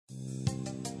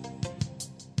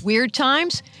Weird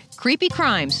times, creepy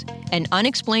crimes, and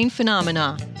unexplained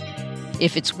phenomena.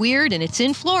 If it's weird and it's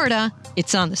in Florida,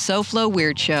 it's on the SoFlo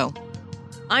Weird Show.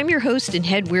 I'm your host and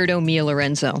head weirdo, Mia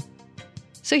Lorenzo.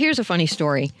 So here's a funny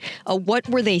story. A what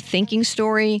were they thinking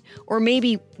story, or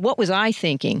maybe what was I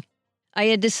thinking? I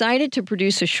had decided to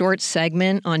produce a short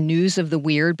segment on news of the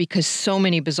weird because so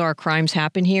many bizarre crimes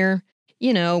happen here.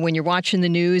 You know, when you're watching the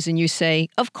news and you say,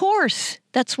 of course,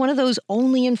 that's one of those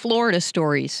only in Florida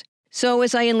stories. So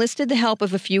as I enlisted the help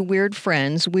of a few weird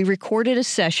friends, we recorded a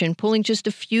session pulling just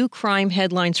a few crime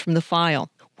headlines from the file.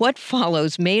 What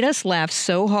follows made us laugh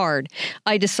so hard,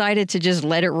 I decided to just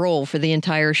let it roll for the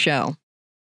entire show.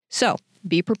 So,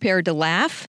 be prepared to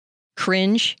laugh,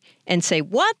 cringe, and say,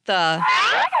 what the?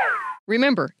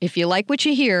 Remember, if you like what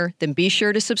you hear, then be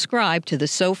sure to subscribe to the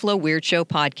SoFlo Weird Show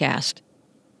podcast.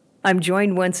 I'm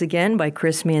joined once again by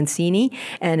Chris Mancini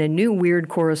and a new weird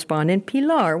correspondent,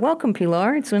 Pilar. Welcome,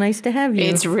 Pilar. It's so nice to have you.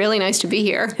 It's really nice to be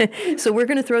here. So we're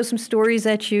going to throw some stories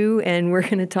at you, and we're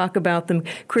going to talk about them.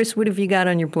 Chris, what have you got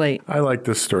on your plate? I like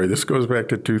this story. This goes back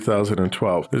to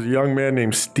 2012. There's a young man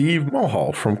named Steve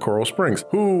Mulhall from Coral Springs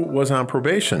who was on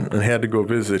probation and had to go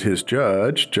visit his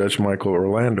judge, Judge Michael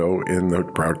Orlando, in the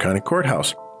Broward County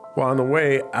Courthouse. Well, on the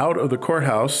way out of the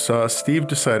courthouse, Steve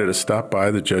decided to stop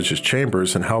by the judge's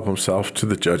chambers and help himself to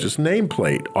the judge's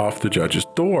nameplate off the judge's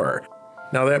door.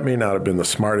 Now, that may not have been the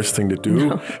smartest thing to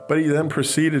do, but he then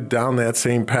proceeded down that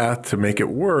same path to make it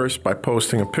worse by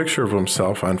posting a picture of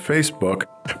himself on Facebook,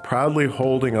 proudly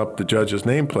holding up the judge's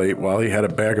nameplate while he had a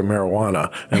bag of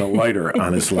marijuana and a lighter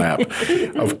on his lap.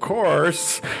 Of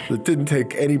course, it didn't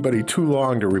take anybody too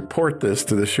long to report this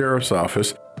to the sheriff's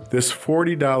office. This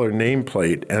 $40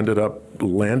 nameplate ended up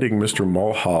landing Mr.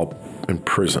 Mulhall in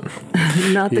prison.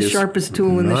 Not the sharpest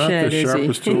tool in the shed, is he? Not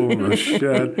the sharpest tool in the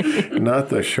shed, not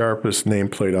the sharpest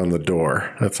nameplate on the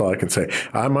door. That's all I can say.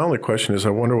 My only question is, I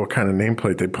wonder what kind of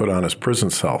nameplate they put on his prison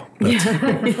cell.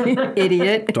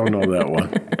 Idiot. Don't know that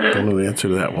one. Don't know the answer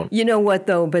to that one. You know what,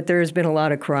 though? But there's been a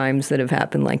lot of crimes that have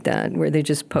happened like that, where they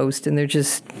just post and they're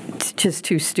just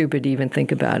too stupid to even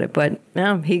think about it. But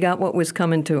he got what was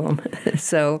coming to him.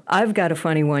 So I've got a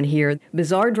funny one here.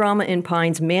 Bizarre drama in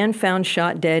Pines, man found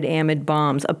shot dead amid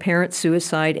bombs, apparent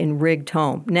suicide in rigged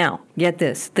home. Now, get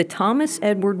this. The Thomas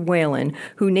Edward Whalen,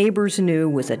 who neighbors knew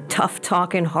was a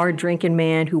tough-talking, hard-drinking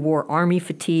man who wore army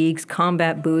fatigues,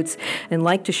 combat boots, and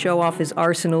liked to show off his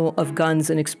arsenal of guns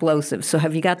and explosives. So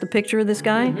have you got the picture of this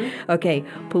guy? Mm-hmm. Okay.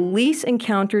 Police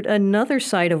encountered another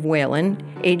side of Whalen,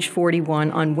 age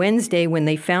 41, on Wednesday when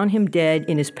they found him dead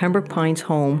in his Pembroke Pines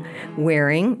home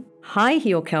wearing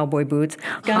high-heel cowboy boots,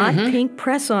 hot pink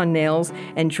press-on nails,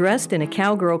 and dressed in a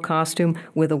cowgirl costume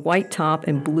with a white top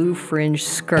and blue fringe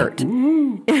skirt.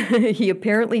 He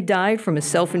apparently died from a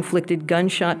self-inflicted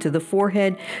gunshot to the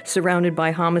forehead, surrounded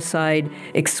by homicide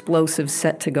explosives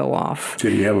set to go off.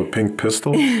 Did he have a pink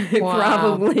pistol?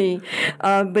 Probably.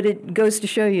 But it goes to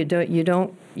show you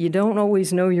don't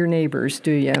always know your neighbors,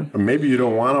 do you? Or maybe you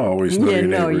don't want to always know your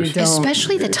neighbors. No, you don't.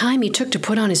 Especially the time he took to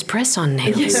put on his press-on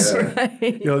nails. Yeah.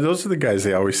 Right. You know, those are the guys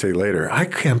they always say later, I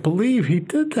can't believe he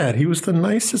did that. He was the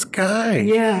nicest guy.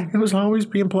 Yeah. He was always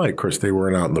being polite. Of course, they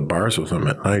weren't out in the bars with him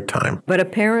at nighttime. But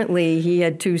apparently he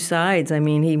had two sides. I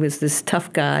mean, he was this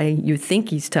tough guy. You think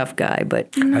he's tough guy, but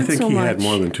I think so he much. had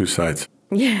more than two sides.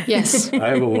 Yeah. Yes. I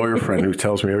have a lawyer friend who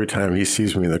tells me every time he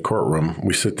sees me in the courtroom,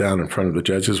 we sit down in front of the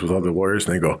judges with other lawyers,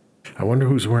 and they go, I wonder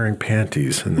who's wearing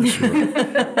panties in this room. He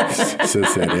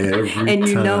says that every time. And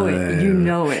you know it. You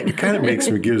know it. It kind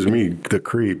of gives me the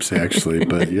creeps, actually.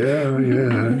 But yeah.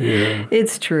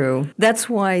 It's true. That's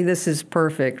why this is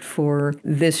perfect for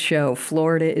this show.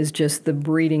 Florida is just the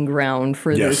breeding ground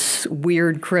for this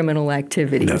weird criminal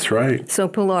activity. That's right. So,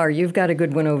 Pilar, you've got a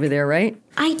good one over there, right?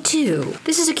 I do.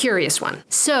 This is a curious one.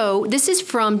 So this is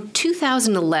from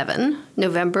 2011,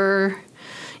 November,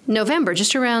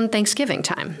 just around Thanksgiving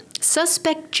time.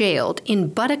 Suspect jailed in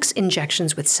buttocks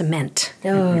injections with cement.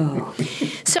 Oh.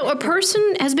 So a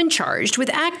person has been charged with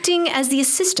acting as the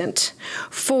assistant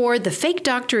for the fake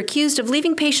doctor accused of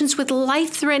leaving patients with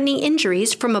life-threatening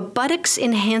injuries from a buttocks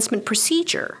enhancement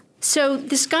procedure. So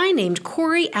this guy named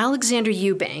Corey Alexander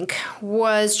Eubank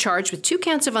was charged with 2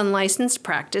 counts of unlicensed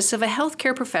practice of a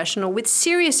healthcare professional with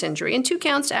serious injury and 2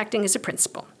 counts acting as a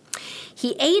principal.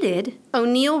 He aided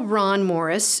O'Neill Ron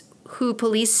Morris, who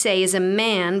police say is a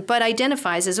man but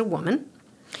identifies as a woman.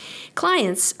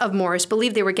 Clients of Morris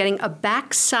believed they were getting a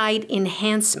backside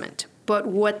enhancement, but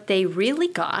what they really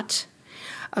got,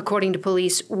 according to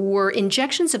police, were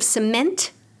injections of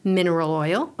cement, mineral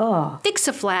oil,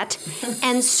 Fix-A-Flat,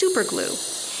 and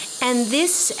superglue. And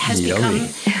this has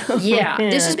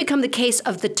this has become the case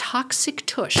of the toxic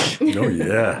tush. Oh,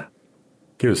 yeah.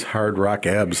 Gives hard rock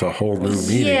abs a whole new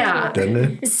meaning,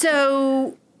 doesn't it?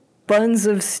 So, buns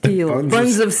of steel,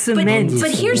 buns of cement. but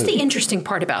here's the interesting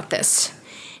part about this.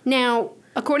 Now,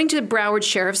 according to the Broward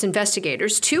Sheriff's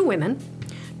investigators, 2 women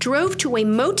drove to a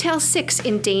Motel 6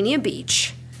 in Dania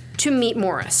Beach to meet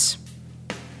Morris.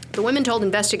 The women told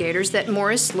investigators that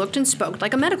Morris looked and spoke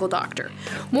like a medical doctor.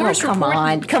 Morris come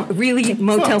on. Really?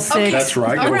 Motel 6? Okay. That's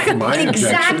right. All right.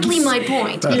 Exactly my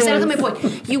point. Exactly my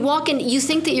point. You walk in, you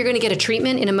think that you're going to get a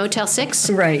treatment in a Motel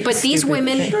 6? Right. But these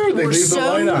women Sure, they were leave the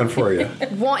light on for you.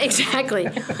 Exactly.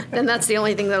 Then that's the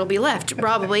only thing that'll be left,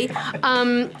 probably.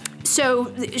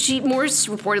 So Morris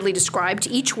reportedly described to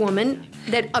each woman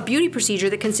that a beauty procedure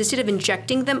that consisted of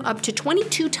injecting them up to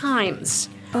 22 times.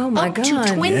 Oh my God. Up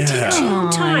to 22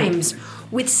 times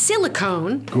with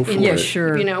silicone. Go for in, it.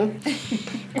 Sure.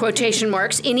 Quotation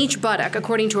marks, in each buttock,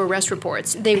 according to arrest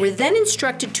reports. They were then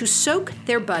instructed to soak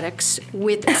their buttocks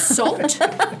with salt,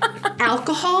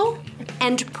 alcohol,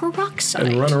 and peroxide.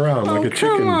 And run around like a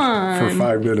chicken for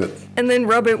 5 minutes. And then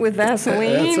rub it with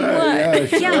Vaseline? That's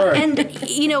right. Yeah, sure. Yeah, and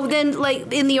then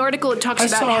like in the article it talks I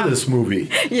about saw how this movie.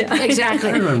 Yeah.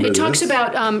 exactly. I remember It talks this.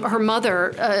 about her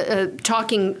mother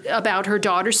talking about her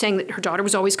daughter, saying that her daughter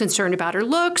was always concerned about her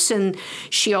looks, and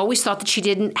she always thought that she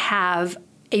didn't have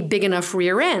a big enough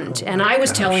rear end. And I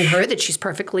was telling her that she's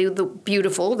perfectly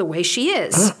beautiful the way she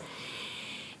is.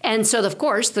 And so, of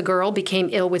course, the girl became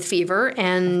ill with fever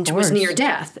and was near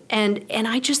death. And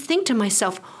I just think to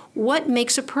myself, what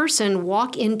makes a person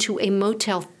walk into a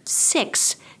Motel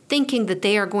 6 thinking that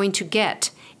they are going to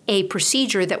get a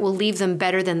procedure that will leave them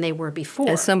better than they were before?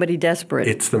 As somebody desperate.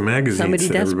 It's the magazines Somebody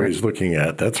that desperate. everybody's looking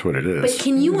at. That's what it is. But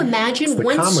can you imagine the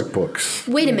comic books.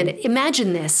 Wait a minute.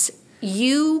 Imagine this.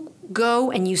 You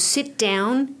go and you sit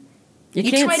down. You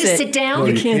can't try to sit down. No,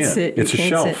 You can't sit. It's You a can't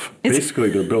shelf. sit. Basically,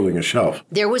 they're building a shelf.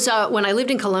 There was when I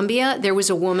lived in Colombia, there was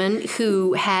a woman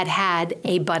who had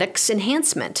a buttocks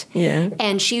enhancement. Yeah.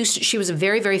 And she was a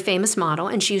very, very famous model,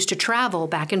 and she used to travel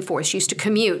back and forth. She used to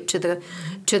commute to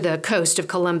the coast of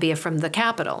Colombia from the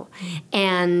capital.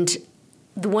 And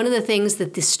one of the things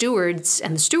that the stewards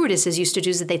and the stewardesses used to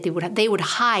do is that they would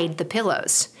hide the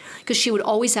pillows, because she would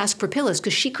always ask for pillows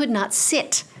because she could not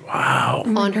sit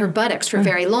on her buttocks for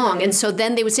very long. And so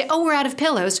then they would say, "Oh, we're out of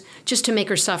pillows," just to make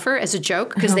her suffer as a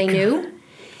joke, because they knew.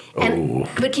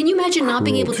 But can you imagine not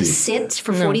being able to sit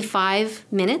for 45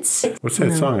 minutes? What's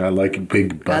that song? I like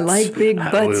big butts. I like big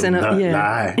butts will and not yeah.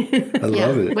 lie. I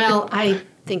love it. Well, I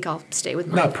think I'll stay with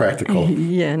mine. Not practical.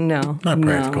 Yeah, no. Not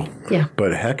practical. Yeah.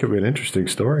 But a heck of an interesting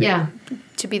story. Yeah,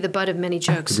 to be the butt of many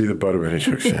jokes. To be the butt of any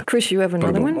jokes. Yeah. Chris, you have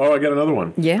another one? Oh, I got another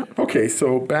one. Yeah. Okay,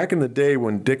 so back in the day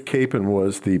when Dick Capon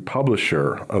was the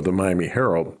publisher of the Miami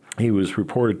Herald, he was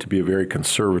reported to be a very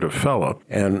conservative fellow.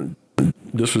 And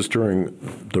this was during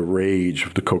the rage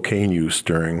of the cocaine use,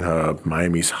 during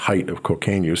Miami's height of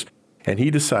cocaine use. And he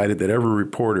decided that every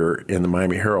reporter in the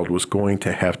Miami Herald was going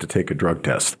to have to take a drug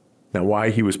test. Now, why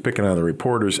he was picking on the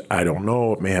reporters, I don't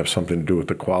know. It may have something to do with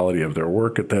the quality of their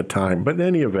work at that time. But in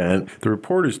any event, the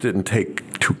reporters didn't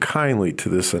take too kindly to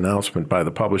this announcement by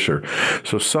the publisher.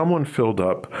 So someone filled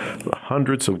up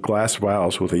hundreds of glass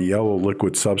vials with a yellow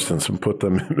liquid substance and put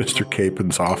them in Mr.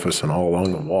 Capon's office and all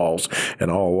along the walls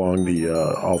and all along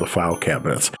all the file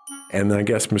cabinets. And I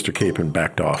guess Mr. Capon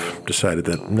backed off, decided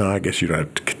that, no, I guess you don't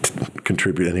have to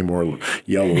contribute any more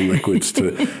yellow liquids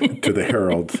to the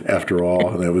Herald after all.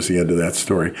 And that was the end of that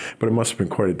story. But it must have been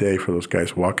quite a day for those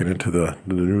guys walking into the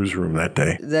newsroom that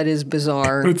day. That is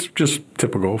bizarre. It's just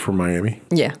typical for Miami.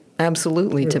 Yeah,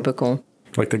 absolutely typical.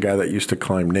 Like the guy that used to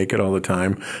climb naked all the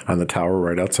time on the tower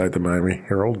right outside the Miami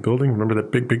Herald building. Remember that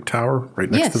big tower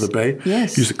right next to the bay?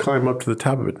 Yes. He used to climb up to the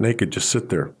top of it naked, just sit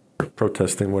there,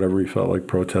 protesting whatever he felt like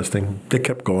protesting. They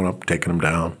kept going up, taking him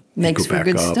down. Makes Go for back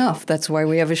good up. stuff. That's why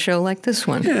we have a show like this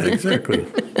one. Yeah, exactly.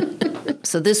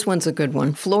 So this one's a good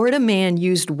one. Florida man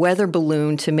used weather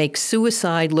balloon to make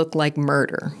suicide look like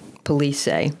murder, police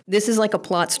say. This is like a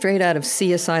plot straight out of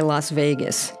CSI Las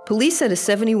Vegas. Police said a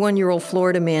 71-year-old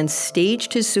Florida man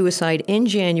staged his suicide in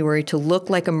January to look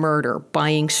like a murder,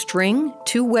 buying string,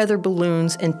 2 weather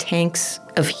balloons, and tanks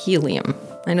of helium.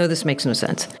 I know this makes no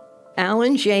sense.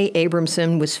 Alan J.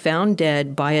 Abramson was found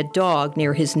dead by a dog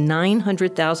near his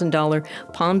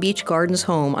 $900,000 Palm Beach Gardens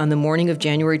home on the morning of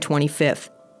January 25th.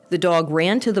 The dog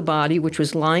ran to the body, which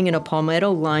was lying in a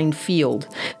palmetto-lined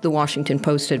field, the Washington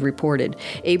Post had reported.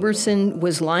 Abramson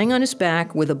was lying on his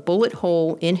back with a bullet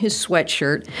hole in his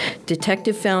sweatshirt.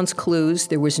 Detective found clues.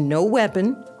 There was no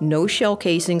weapon, no shell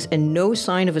casings, and no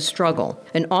sign of a struggle.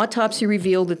 An autopsy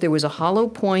revealed that there was a hollow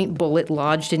point bullet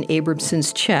lodged in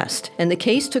Abramson's chest. And the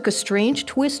case took a strange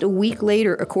twist a week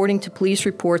later, according to police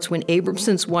reports, when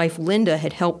Abramson's wife, Linda,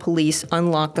 had helped police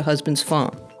unlock the husband's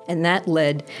phone. And that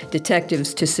led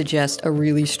detectives to suggest a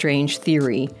really strange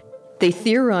theory. They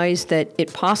theorized that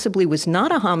it possibly was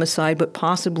not a homicide, but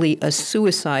possibly a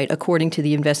suicide, according to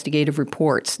the investigative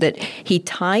reports, that he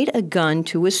tied a gun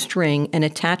to a string and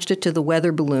attached it to the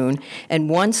weather balloon, and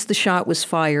once the shot was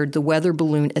fired, the weather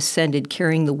balloon ascended,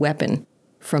 carrying the weapon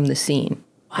from the scene.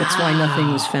 That's why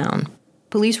nothing was found.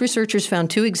 Police researchers found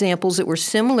 2 examples that were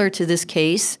similar to this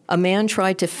case. A man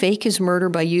tried to fake his murder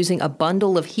by using a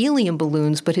bundle of helium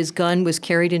balloons, but his gun was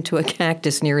carried into a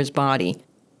cactus near his body.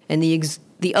 And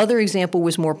the other example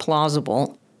was more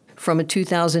plausible, from a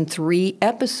 2003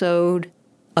 episode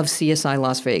of CSI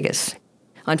Las Vegas.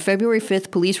 On February 5th,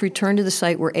 police returned to the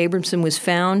site where Abramson was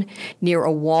found. Near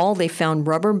a wall, they found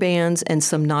rubber bands and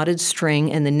some knotted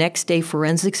string, and the next day,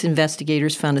 forensics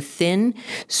investigators found a thin,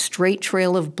 straight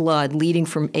trail of blood leading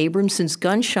from Abramson's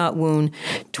gunshot wound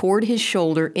toward his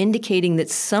shoulder, indicating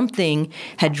that something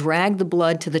had dragged the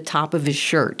blood to the top of his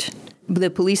shirt.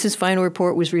 The police's final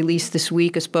report was released this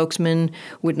week. A spokesman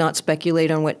would not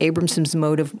speculate on what Abramson's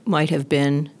motive might have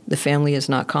been. The family has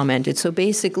not commented. So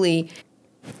basically,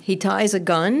 he ties a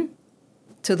gun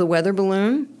to the weather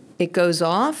balloon. It goes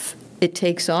off. It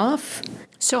takes off.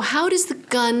 So how does the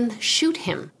gun shoot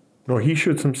him? No, he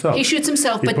shoots himself. He shoots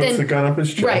himself, but then... He puts the gun up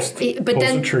his chest, right, pulls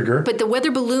the trigger. But the weather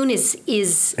balloon is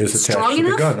strong enough?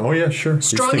 To the gun. Oh, yeah, sure.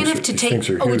 Strong enough to take...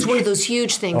 Oh, it's one of those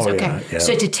huge things. Oh, okay. Yeah.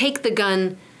 So to take the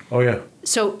gun... Oh, yeah.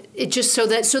 So it just so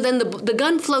then the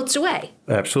gun floats away.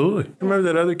 Absolutely. Remember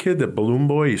that other kid, that balloon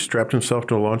boy? He strapped himself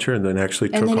to a launcher and then actually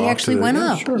took off. And then he actually went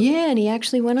up. Sure. Yeah, and he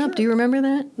actually went up. Do you remember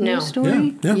that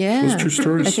story? Yeah. Those true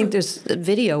stories. I think there's a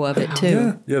video of it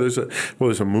too. Yeah.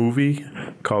 There's a movie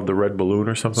called The Red Balloon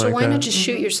or something like that. So why not just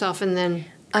shoot yourself and then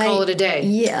call it a day?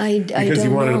 Yeah, I because he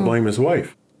wanted to blame his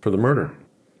wife for the murder.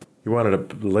 He wanted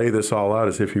to lay this all out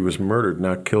as if he was murdered,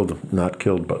 not killed.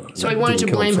 But so he wanted to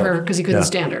blame her because he couldn't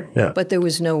stand her. Yeah, but there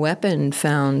was no weapon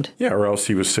found. Yeah, or else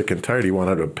he was sick and tired. He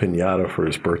wanted a piñata for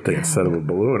his birthday instead of a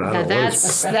balloon. I don't know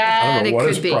what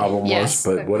his problem was,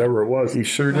 but whatever it was, he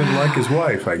sure didn't like his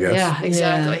wife, I guess. Yeah,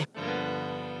 exactly.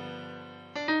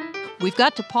 We've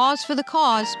got to pause for the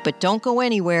cause, but don't go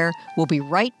anywhere. We'll be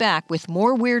right back with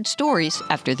more weird stories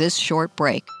after this short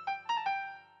break.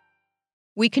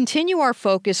 We continue our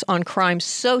focus on crimes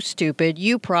so stupid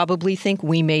you probably think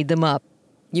we made them up.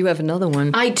 You have another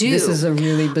one. I do. This is a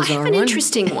really bizarre one. I have an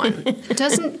interesting one.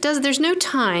 There's no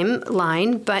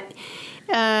timeline, but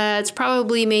it's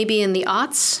probably maybe in the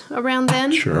aughts around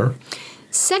then. Sure.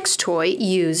 Sex toy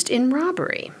used in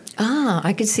robbery.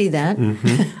 I could see that.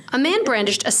 Mm-hmm. A man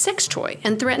brandished a sex toy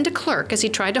and threatened a clerk as he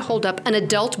tried to hold up an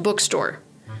adult bookstore.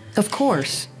 Of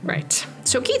course. Right.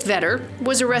 So Keith Vetter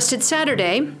was arrested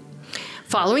Saturday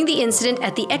following the incident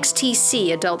at the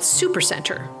XTC Adult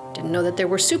Supercenter. Didn't know that there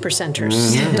were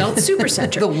supercenters. Adult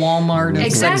Supercenter. The Walmart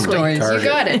of sex toys. You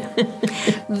got it.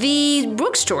 The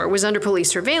bookstore was under police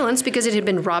surveillance because it had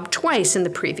been robbed twice in the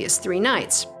previous 3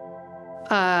 nights.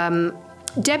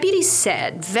 Deputies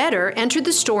said Vetter entered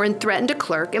the store and threatened a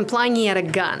clerk, implying he had a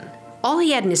gun. All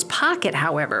he had in his pocket,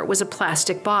 however, was a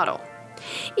plastic bottle.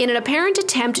 In an apparent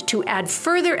attempt to add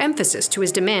further emphasis to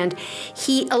his demand,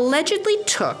 he allegedly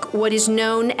took what is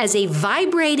known as a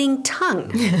vibrating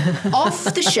tongue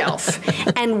off the shelf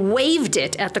and waved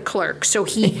it at the clerk. So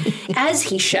as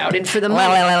he shouted for the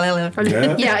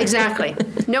money. Yeah, exactly.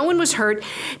 No one was hurt.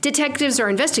 Detectives are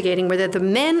investigating whether the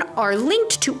men are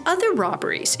linked to other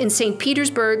robberies in St.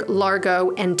 Petersburg,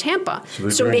 Largo, and Tampa.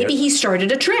 So maybe he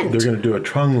started a trend. They're going to do a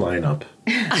tongue lineup.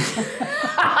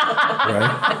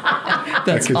 Right?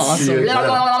 That's awesome.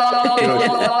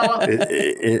 I'll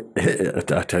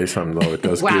tell you something, though.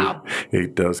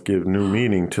 It does give new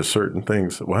meaning to certain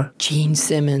things. What? Gene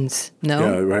Simmons. No?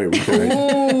 Yeah, right. Good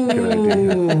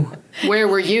idea. Where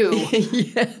were you?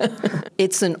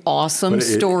 It's an awesome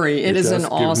story. It is an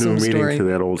awesome story. It does give new meaning to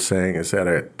that old saying, is that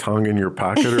a tongue in your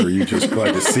pocket, or are you just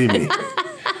glad to see me?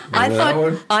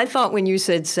 I thought when you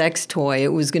said sex toy, it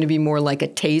was going to be more like a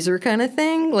taser kind of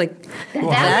thing. Like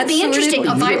that would be interesting.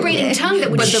 A vibrating tongue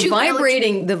that would shoot.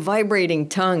 But the vibrating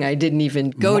tongue, I didn't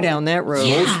even go down that road.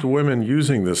 Most women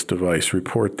using this device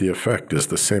report the effect is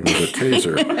the same as a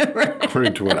taser.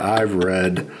 according to what I've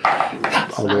read.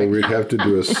 Although we'd have to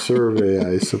do a survey,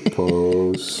 I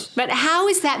suppose. But how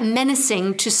is that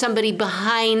menacing to somebody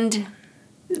behind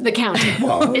the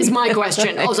counter? Is my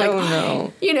question. I was like,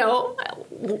 know. You know,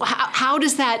 how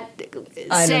does that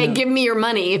say, give me your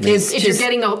money, if you're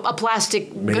getting a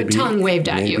plastic tongue waved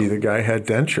at you? Maybe the guy had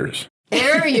dentures.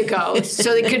 There you go.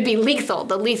 So it could be lethal.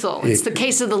 It's the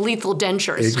case of the lethal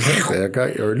dentures. Exactly. The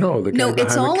guy behind the counter.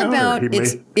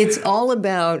 It's all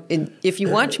about. If you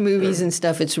watch movies and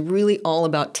stuff, it's really all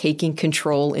about taking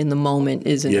control in the moment,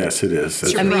 isn't it? Yes, it is.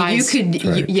 Surprise. I mean, you could.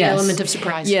 Right. Yes. Element of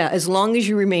surprise. Yeah, as long as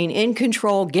you remain in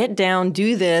control, get down,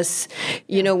 do this.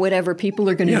 Whatever. People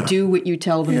are going to do what you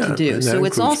tell them to do. So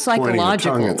it's all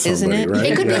psychological, isn't it? Right?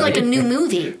 It could be like a new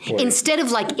movie. Instead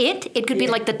of like it could be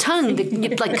like the tongue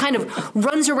that like kind of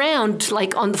runs around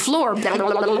like on the floor. Like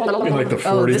the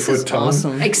 40-foot tongue.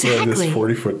 Awesome. Exactly. This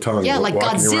 40-foot tongue. Yeah, like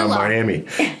walking Godzilla. around Miami.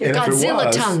 And Godzilla if it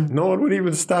was, tongue. no one would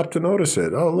even stop to notice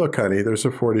it. Oh, look, honey, there's a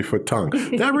 40-foot tongue.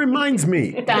 That reminds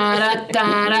me. We gotta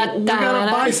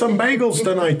buy some bagels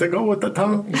tonight to go with the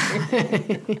tongue.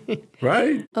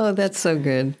 Right? Oh, that's so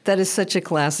good. That is such a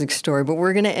classic story, but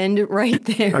we're going to end it right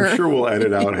there. I'm sure we'll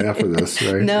edit out half of this,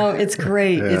 right? No, it's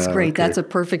great. It's great. Okay. That's a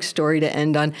perfect story to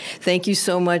end on. Thank you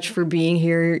so much for being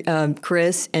here,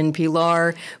 Chris and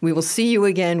Pilar. We will see you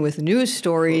again with news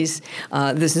stories.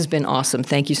 This has been awesome.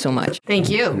 Thank you so much. Thank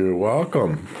you. You're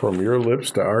welcome. From your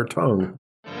lips to our tongue.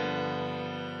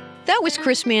 That was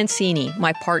Chris Mancini,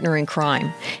 my partner in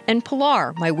crime, and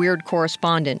Pilar, my weird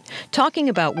correspondent, talking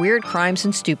about weird crimes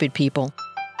and stupid people.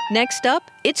 Next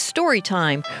up, it's story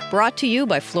time, brought to you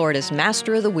by Florida's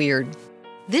Master of the Weird.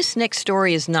 This next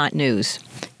story is not news.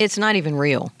 It's not even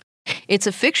real. It's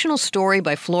a fictional story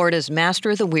by Florida's Master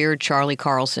of the Weird, Charlie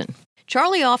Carlson.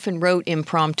 Charlie often wrote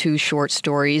impromptu short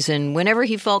stories, and whenever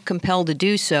he felt compelled to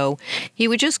do so, he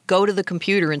would just go to the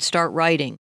computer and start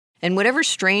writing. And whatever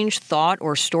strange thought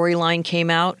or storyline came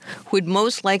out would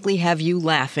most likely have you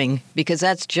laughing, because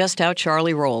that's just how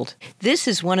Charlie rolled. This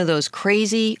is one of those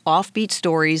crazy, offbeat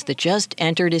stories that just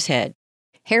entered his head.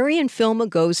 Harry and Filma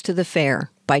Goes to the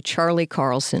Fair by Charlie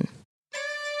Carlson.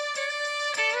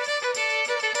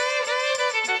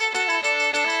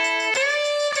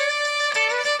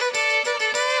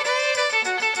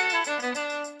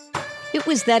 It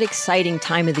was that exciting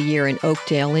time of the year in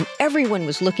Oakdale, and everyone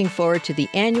was looking forward to the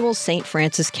annual St.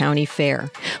 Francis County Fair,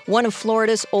 one of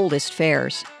Florida's oldest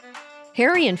fairs.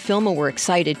 Harry and Filma were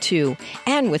excited too,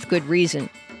 and with good reason.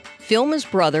 Filma's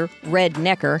brother, Red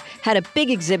Necker, had a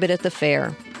big exhibit at the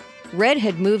fair. Red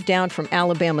had moved down from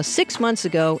Alabama 6 months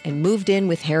ago and moved in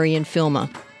with Harry and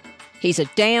Filma. "He's a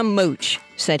damn mooch,"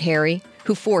 said Harry,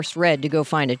 who forced Red to go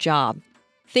find a job.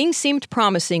 Things seemed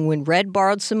promising when Red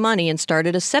borrowed some money and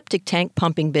started a septic tank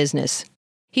pumping business.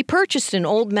 He purchased an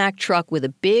old Mack truck with a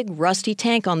big, rusty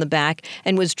tank on the back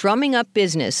and was drumming up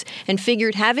business and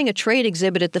figured having a trade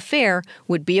exhibit at the fair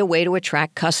would be a way to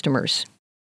attract customers.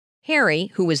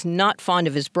 Harry, who was not fond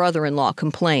of his brother-in-law,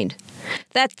 complained.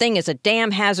 "That thing is a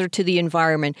damn hazard to the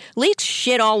environment. Leaks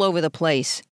shit all over the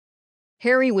place."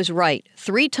 Harry was right.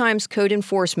 3 times code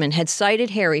enforcement had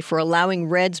cited Harry for allowing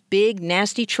Red's big,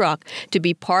 nasty truck to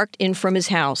be parked in from his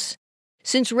house.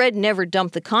 Since Red never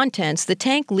dumped the contents, the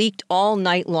tank leaked all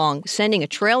night long, sending a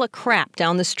trail of crap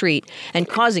down the street and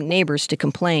causing neighbors to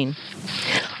complain.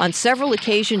 On several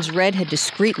occasions, Red had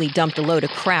discreetly dumped a load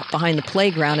of crap behind the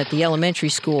playground at the elementary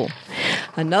school.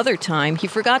 Another time, he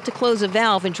forgot to close a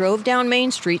valve and drove down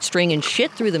Main Street stringing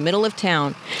shit through the middle of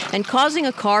town and causing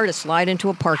a car to slide into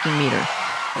a parking meter.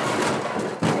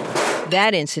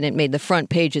 That incident made the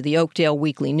front page of the Oakdale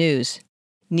Weekly News.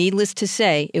 Needless to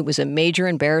say, it was a major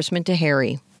embarrassment to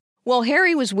Harry. Well,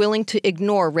 Harry was willing to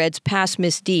ignore Red's past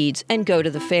misdeeds and go to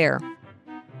the fair.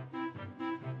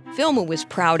 Filma was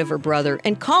proud of her brother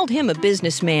and called him a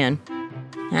businessman.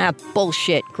 "Ah,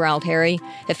 bullshit," growled Harry.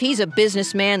 "If he's a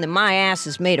businessman, then my ass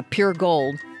is made of pure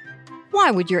gold."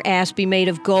 "Why would your ass be made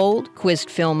of gold?" quizzed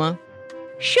Filma.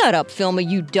 "Shut up, Filma,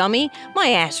 you dummy. My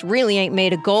ass really ain't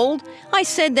made of gold. I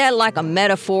said that like a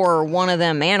metaphor or one of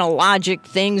them analogic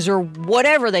things or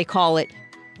whatever they call it.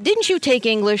 Didn't you take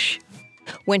English?"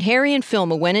 When Harry and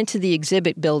Filma went into the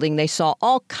exhibit building, they saw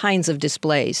all kinds of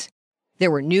displays.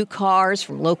 There were new cars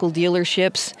from local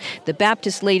dealerships. The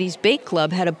Baptist Ladies Bake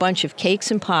Club had a bunch of cakes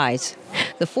and pies.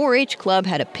 The 4-H Club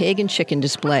had a pig and chicken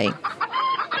display.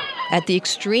 At the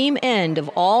extreme end of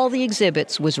all the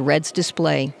exhibits was Red's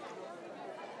display.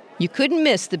 You couldn't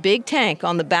miss the big tank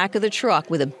on the back of the truck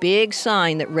with a big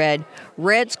sign that read,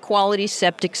 "Red's Quality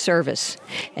Septic Service."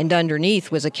 And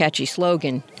underneath was a catchy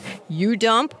slogan, "You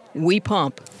dump, we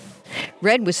pump."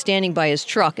 Red was standing by his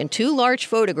truck and 2 large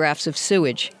photographs of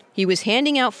sewage. He was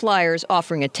handing out flyers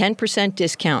offering a 10%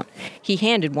 discount. He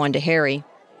handed one to Harry.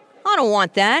 "I don't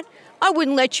want that. I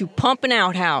wouldn't let you pump an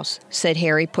outhouse," said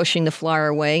Harry, pushing the flyer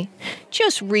away.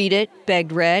 "Just read it,"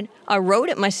 begged Red. "I wrote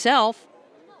it myself."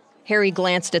 Harry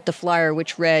glanced at the flyer,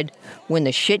 which read, "When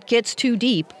the shit gets too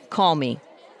deep, call me."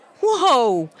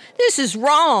 "Whoa! This is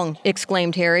wrong!"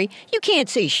 exclaimed Harry. "You can't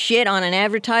say shit on an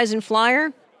advertising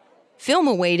flyer."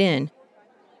 Filma weighed in.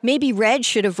 "Maybe Red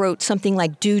should have wrote something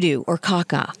like doo-doo or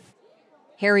caca."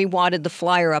 Harry wadded the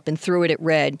flyer up and threw it at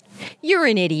Red. "You're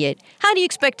an idiot. How do you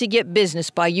expect to get business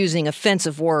by using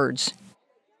offensive words?"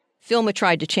 Filma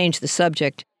tried to change the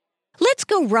subject. "Let's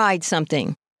go ride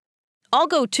something." "I'll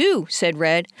go too," said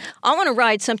Red. "I want to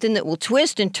ride something that will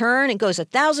twist and turn and goes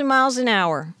 1,000 miles an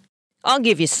hour." "I'll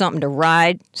give you something to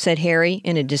ride," said Harry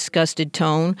in a disgusted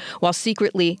tone, while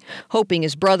secretly hoping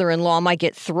his brother-in-law might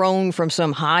get thrown from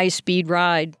some high-speed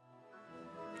ride.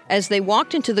 As they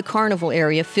walked into the carnival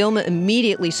area, Filma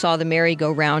immediately saw the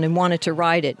merry-go-round and wanted to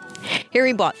ride it.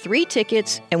 Harry bought 3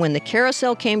 tickets, and when the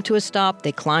carousel came to a stop,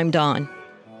 they climbed on.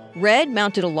 Red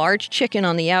mounted a large chicken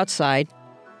on the outside.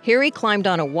 Harry climbed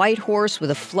on a white horse with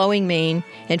a flowing mane,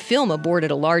 and Filma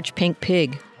boarded a large pink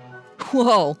pig.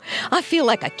 "Whoa, I feel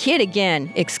like a kid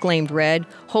again," exclaimed Red,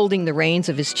 holding the reins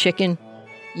of his chicken.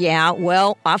 "Yeah,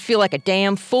 well, I feel like a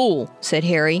damn fool," said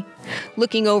Harry,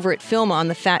 looking over at Filma on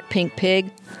the fat pink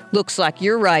pig. "Looks like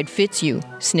your ride fits you,"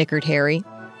 snickered Harry.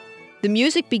 The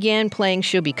music began playing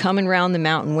 "She'll Be Coming Round the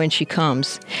Mountain When She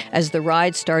Comes," as the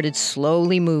ride started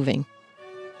slowly moving.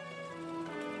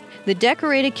 The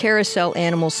decorated carousel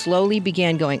animals slowly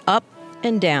began going up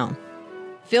and down.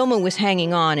 Filma was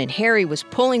hanging on, and Harry was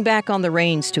pulling back on the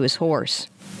reins to his horse.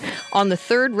 On the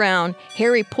 3rd round,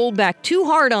 Harry pulled back too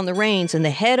hard on the reins, and the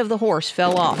head of the horse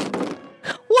fell off.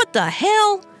 "What the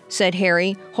hell?" said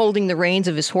Harry, holding the reins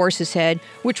of his horse's head,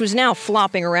 which was now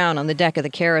flopping around on the deck of the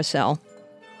carousel.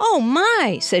 "Oh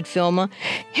my," said Filma.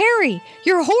 "Harry,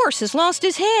 your horse has lost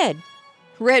his head."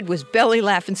 Red was belly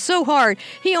laughing so hard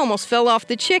he almost fell off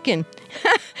the chicken.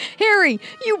 "Harry,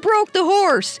 you broke the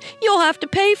horse. You'll have to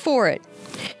pay for it."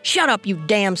 "Shut up, you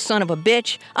damn son of a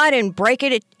bitch. I didn't break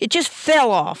it. It just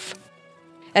fell off."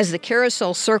 As the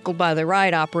carousel circled by the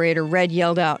ride operator, Red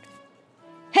yelled out,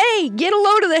 "Hey, get a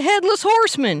load of the headless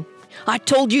horseman." "I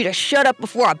told you to shut up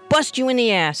before I bust you in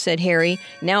the ass," said Harry,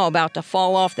 now about to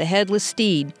fall off the headless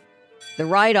steed. The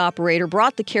ride operator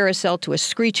brought the carousel to a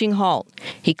screeching halt.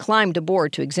 He climbed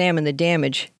aboard to examine the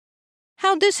damage.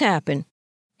 "How'd this happen?"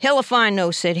 "Hell if I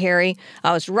know," said Harry.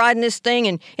 "I was riding this thing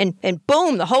and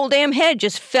boom, the whole damn head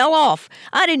just fell off.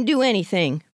 I didn't do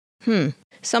anything."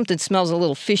 Something smells a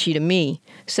little fishy to me,"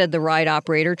 said the ride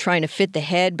operator, trying to fit the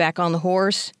head back on the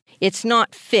horse. "It's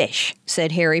not fish,"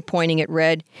 said Harry, pointing at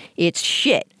Red. "It's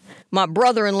shit. My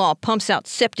brother-in-law pumps out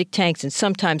septic tanks and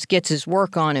sometimes gets his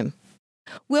work on him."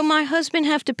 "Will my husband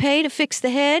have to pay to fix the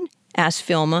head?" asked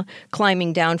Filma,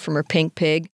 climbing down from her pink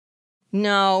pig.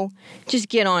 "No, just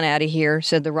get on out of here,"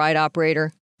 said the ride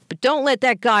operator. "But don't let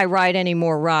that guy ride any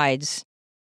more rides."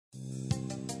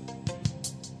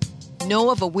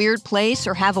 Know of a weird place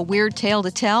or have a weird tale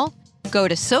to tell? Go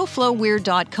to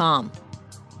SoFloWeird.com.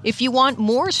 If you want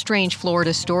more strange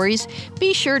Florida stories,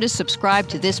 be sure to subscribe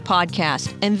to this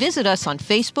podcast and visit us on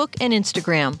Facebook and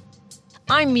Instagram.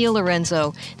 I'm Mia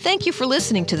Lorenzo. Thank you for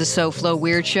listening to the SoFlo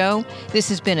Weird Show. This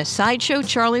has been a Sideshow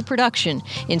Charlie production,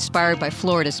 inspired by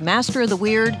Florida's master of the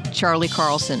weird, Charlie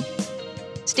Carlson.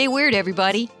 Stay weird,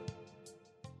 everybody.